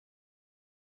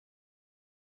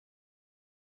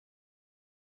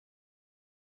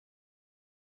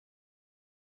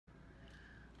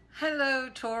Hello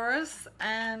Taurus,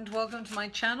 and welcome to my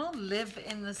channel, Live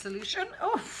in the Solution.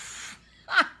 Oh,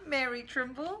 I'm Mary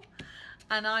Trimble,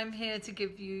 and I'm here to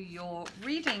give you your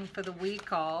reading for the week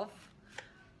of,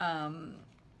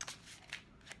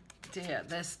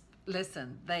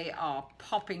 listen, they are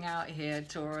popping out here,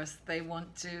 Taurus. They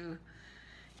want to,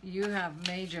 you have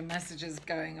major messages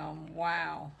going on.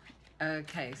 Wow.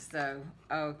 Okay,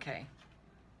 okay.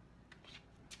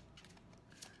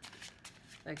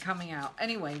 They're coming out.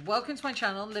 Anyway, welcome to my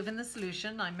channel, Live in the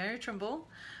Solution. I'm Mary Trimble.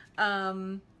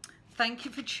 Thank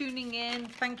you for tuning in.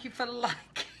 Thank you for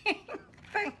liking.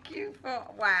 Thank you for,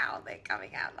 wow, they're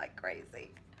coming out like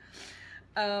crazy.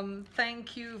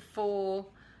 Thank you for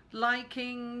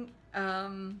liking.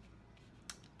 Oh,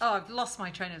 I've lost my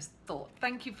train of thought.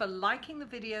 Thank you for liking the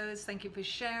videos. Thank you for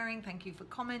sharing. Thank you for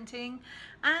commenting.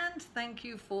 And thank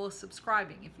you for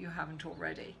subscribing if you haven't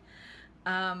already.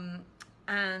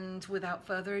 And without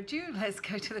further ado, let's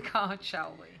go to the card,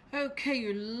 shall we? Okay,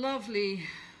 you lovely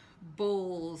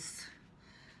balls.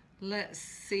 Let's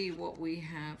see what we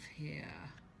have here.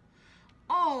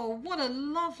 Oh, what a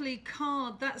lovely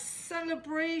card. That's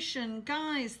celebration.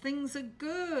 Guys, things are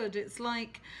good. It's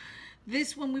like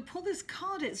this, when we pull this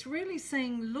card, it's really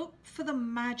saying, look for the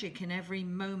magic in every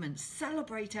moment.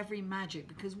 Celebrate every magic,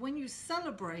 because when you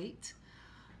celebrate,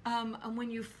 and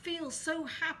when you feel so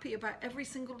happy about every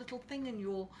single little thing and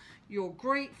you're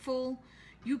grateful,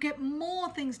 you get more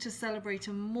things to celebrate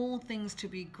and more things to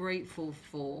be grateful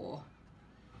for.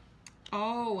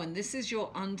 Oh, and this is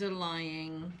your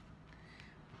underlying,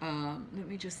 let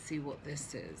me just see what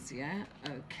this is, yeah?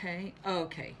 Okay,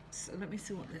 okay, so let me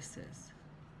see what this is.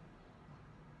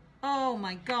 Oh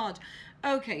my God.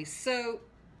 Okay, so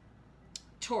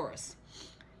Taurus,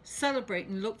 celebrate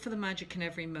and look for the magic in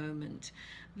every moment.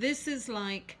 This is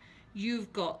like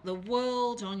you've got the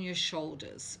world on your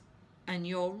shoulders and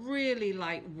you're really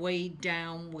like weighed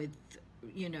down with,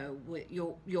 you know,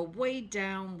 you're weighed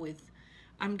down with,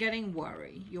 I'm getting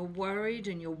worried. You're worried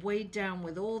and you're weighed down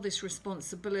with all this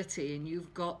responsibility, and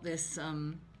you've got this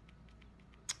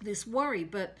this worry.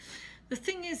 But the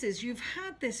thing is you've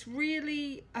had this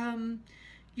really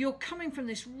you're coming from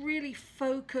this really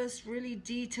focused, really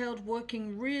detailed,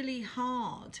 working really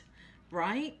hard,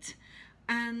 right?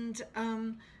 And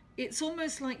it's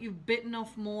almost like you've bitten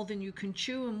off more than you can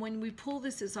chew. And when we pull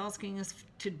this, it's asking us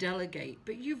to delegate.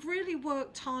 But you've really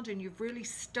worked hard and you've really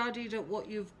studied at what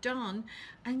you've done.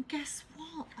 And guess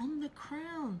what? On the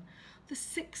crown, the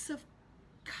Six of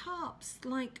Cups,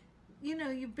 like, you know,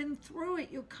 you've been through it.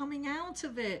 You're coming out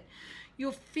of it.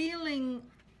 You're feeling,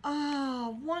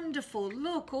 oh, wonderful.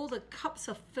 Look, all the cups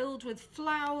are filled with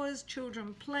flowers,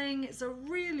 children playing. It's a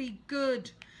really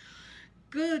good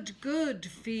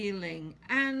feeling.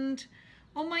 And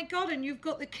oh my God, and you've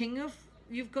got the King of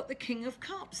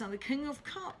Cups. Now the King of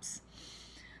Cups,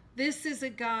 this is a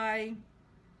guy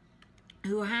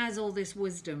who has all this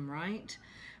wisdom, right?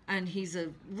 And he's a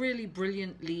really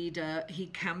brilliant leader. He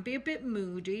can be a bit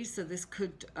moody, so this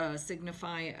could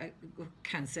signify a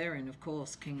Cancerian, of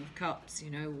course, King of Cups,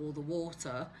 you know, all the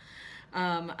water.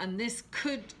 And this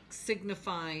could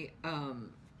signify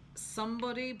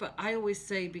somebody, but I always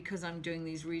say, because I'm doing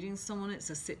these readings, someone, it's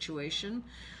a situation.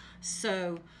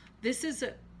 So this is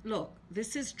a, look,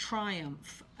 this is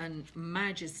triumph and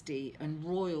majesty and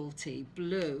royalty,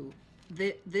 blue.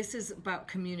 This is about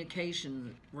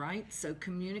communication, right? So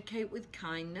communicate with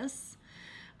kindness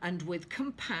and with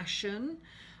compassion,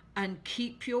 and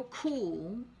keep your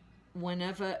cool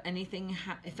whenever anything,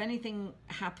 if anything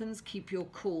happens, keep your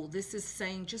cool. This is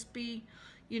saying just be,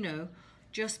 you know,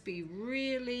 just be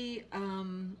really,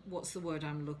 what's the word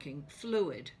I'm looking?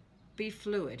 Fluid. Be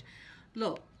fluid.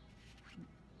 Look,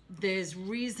 there's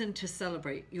reason to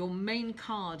celebrate. Your main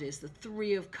card is the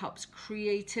Three of Cups,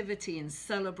 creativity and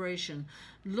celebration.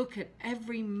 Look at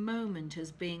every moment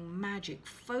as being magic.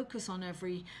 Focus on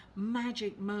every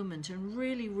magic moment and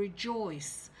really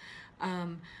rejoice.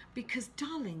 Because,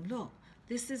 darling, look,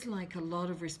 this is like a lot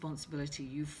of responsibility.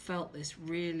 You felt this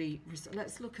really.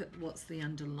 Let's look at what's the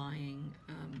underlying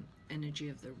energy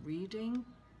of the reading.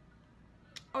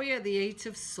 Oh yeah, the Eight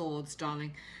of Swords,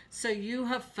 darling. So you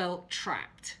have felt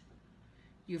trapped.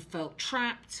 You felt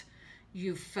trapped.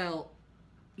 You feel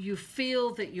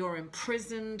that you're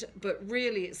imprisoned, but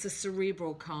really it's a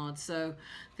cerebral card. So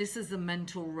this is the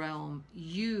mental realm.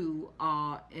 You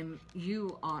are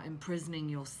imprisoning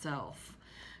yourself.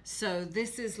 So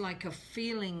this is like a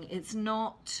feeling. It's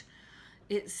not,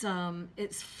 this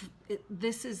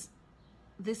is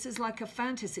like a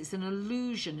fantasy. It's an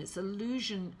illusion. It's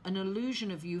an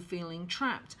illusion of you feeling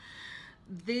trapped.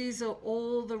 these are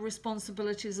all the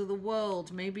responsibilities of the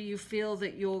world. Maybe you feel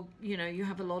that you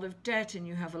have a lot of debt and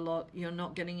you're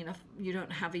not getting enough, you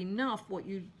don't have enough. What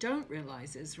you don't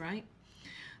realize is, right,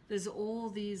 there's all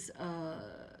these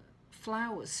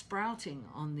flowers sprouting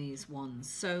on these ones.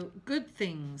 So good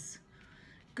things.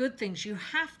 Good things. You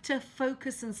have to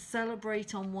focus and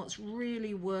celebrate on what's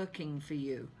really working for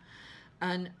you,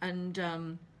 and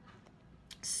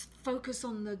focus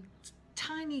on the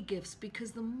tiny gifts,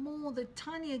 because the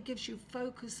tinier gifts you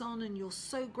focus on and you're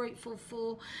so grateful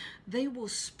for, they will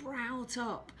sprout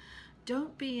up.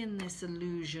 Don't be in this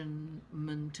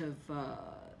illusionment of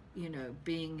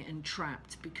being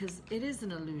entrapped, because it is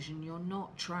an illusion. You're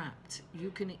not trapped. You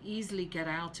can easily get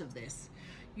out of this.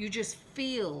 You just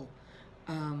feel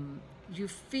you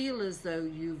feel as though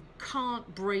you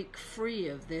can't break free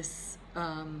of this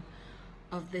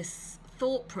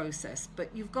thought process, but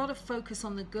you've got to focus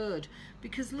on the good,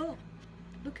 because look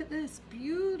at this,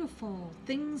 beautiful.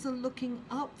 Things are looking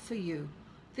up for you.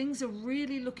 Things are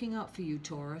really looking up for you,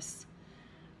 Taurus.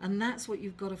 And that's what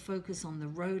you've got to focus on, the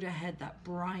road ahead, that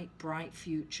bright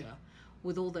future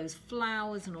with all those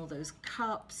flowers and all those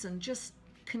cups and just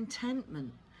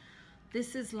contentment.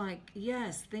 This is like,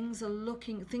 yes, things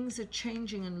are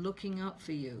changing and looking up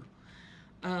for you.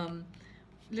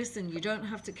 Listen, you don't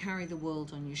have to carry the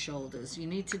world on your shoulders. You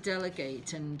need to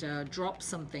delegate and drop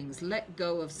some things, let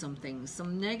go of some things,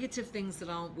 some negative things that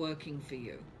aren't working for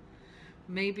you.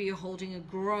 Maybe you're holding a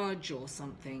grudge or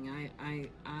something. I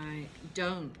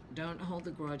don't hold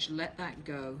the grudge. Let that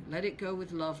go. Let it go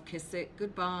with love. Kiss it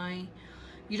goodbye.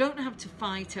 You don't have to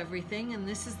fight everything. And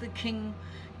this is the King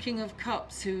of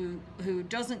Cups who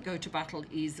doesn't go to battle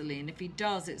easily. And if he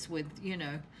does, it's with,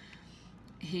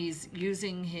 he's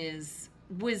using his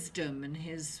wisdom and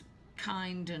his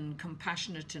kind and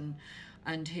compassionate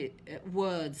and his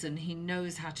words, and he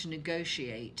knows how to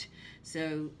negotiate.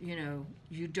 So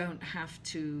you don't have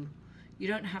to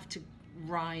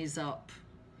rise up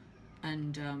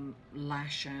and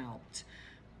lash out.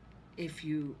 If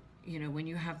when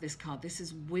you have this card, this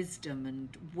is wisdom and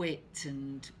wit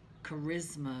and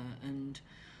charisma, and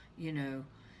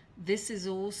this is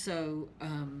also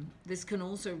this can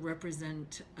also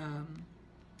represent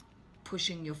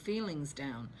pushing your feelings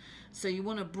down. So you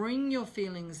want to bring your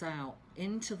feelings out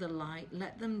into the light,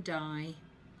 let them die.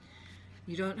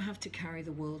 You don't have to carry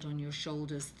the world on your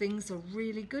shoulders. Things are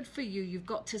really good for you. You've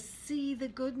got to see the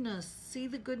goodness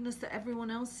that everyone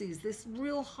else sees. This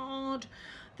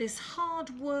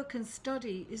hard work and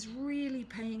study is really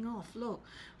paying off. Look,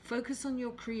 focus on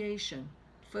your creation,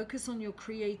 focus on your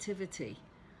creativity,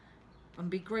 and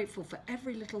be grateful for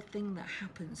every little thing that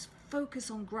happens.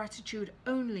 Focus on gratitude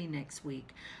only next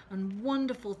week, and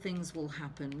wonderful things will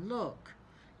happen. Look,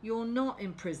 you're not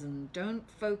in prison. Don't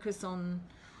focus on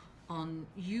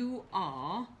you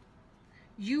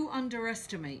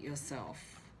underestimate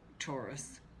yourself,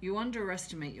 Taurus. You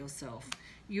underestimate yourself.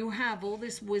 You have all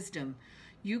this wisdom.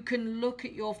 You can look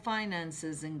at your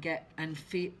finances and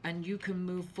you can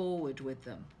move forward with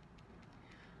them,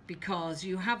 because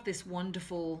you have this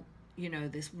wonderful,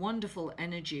 this wonderful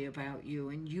energy about you,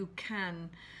 and you're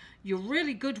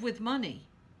really good with money,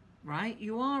 right?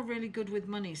 You are really good with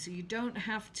money, so you don't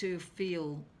have to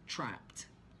feel trapped.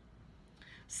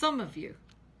 Some of you,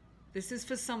 this is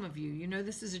for some of you,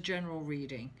 this is a general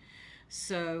reading.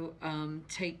 So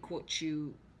take what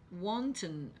you want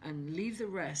and leave the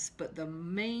rest. But the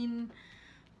main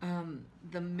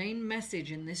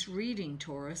message in this reading,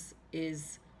 Taurus,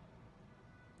 is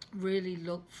really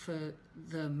look for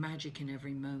the magic in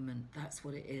every moment. That's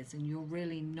what it is. And you're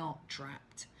really not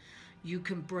trapped. You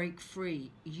can break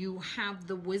free. You have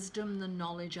the wisdom, the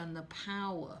knowledge, and the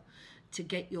power to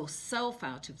get yourself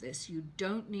out of this. You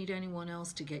don't need anyone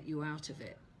else to get you out of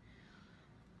it.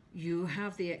 You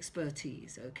have the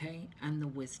expertise, okay, and the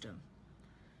wisdom.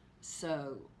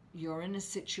 So you're in a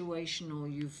situation, or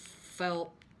you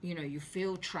feel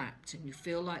trapped and you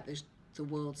feel like the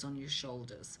world's on your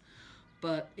shoulders.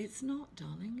 But it's not,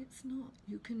 darling, it's not.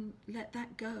 You can let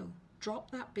that go.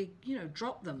 Drop that big,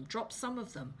 drop some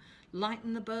of them.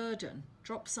 Lighten the burden.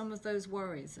 Drop some of those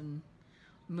worries and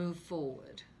move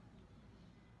forward.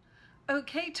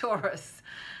 Okay, Taurus.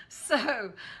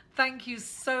 So thank you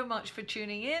so much for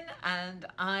tuning in, and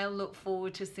I'll look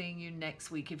forward to seeing you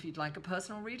next week. If you'd like a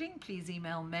personal reading, please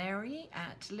email Mary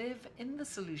at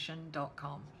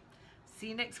liveinthesolution.com. See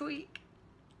you next week.